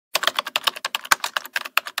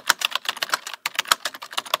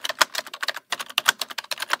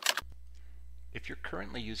If you're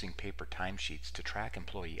currently using paper timesheets to track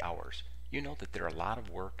employee hours, you know that they're a lot of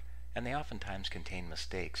work and they oftentimes contain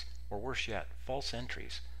mistakes, or worse yet, false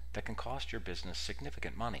entries that can cost your business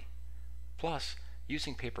significant money. Plus,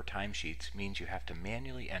 using paper timesheets means you have to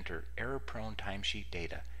manually enter error-prone timesheet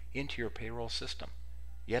data into your payroll system.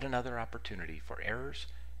 Yet another opportunity for errors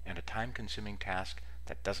and a time-consuming task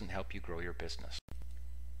that doesn't help you grow your business.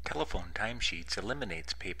 Telephone Timesheets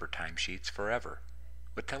eliminates paper timesheets forever.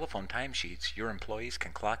 With Telephone Timesheets, your employees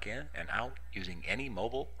can clock in and out using any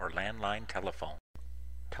mobile or landline telephone.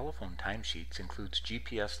 Telephone Timesheets includes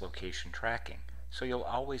GPS location tracking, so you'll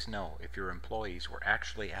always know if your employees were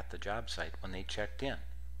actually at the job site when they checked in.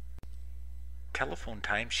 Telephone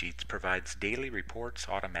Timesheets provides daily reports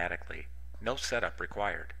automatically, no setup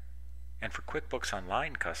required. And for QuickBooks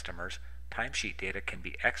Online customers, timesheet data can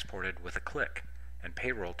be exported with a click, and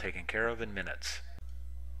payroll taken care of in minutes.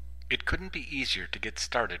 It couldn't be easier to get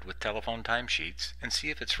started with Telephone Timesheets and see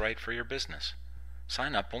if it's right for your business.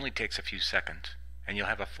 Sign up only takes a few seconds, and you'll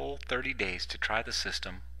have a full 30 days to try the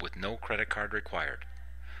system with no credit card required.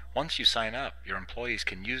 Once you sign up, your employees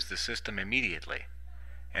can use the system immediately.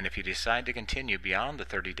 And if you decide to continue beyond the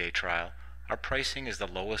 30-day trial, our pricing is the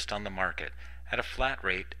lowest on the market at a flat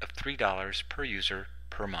rate of $3 per user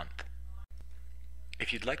per month.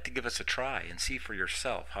 If you'd like to give us a try and see for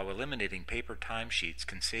yourself how eliminating paper timesheets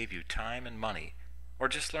can save you time and money, or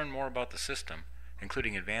just learn more about the system,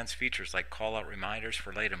 including advanced features like call-out reminders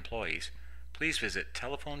for late employees, please visit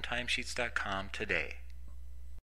telephonetimesheets.com today.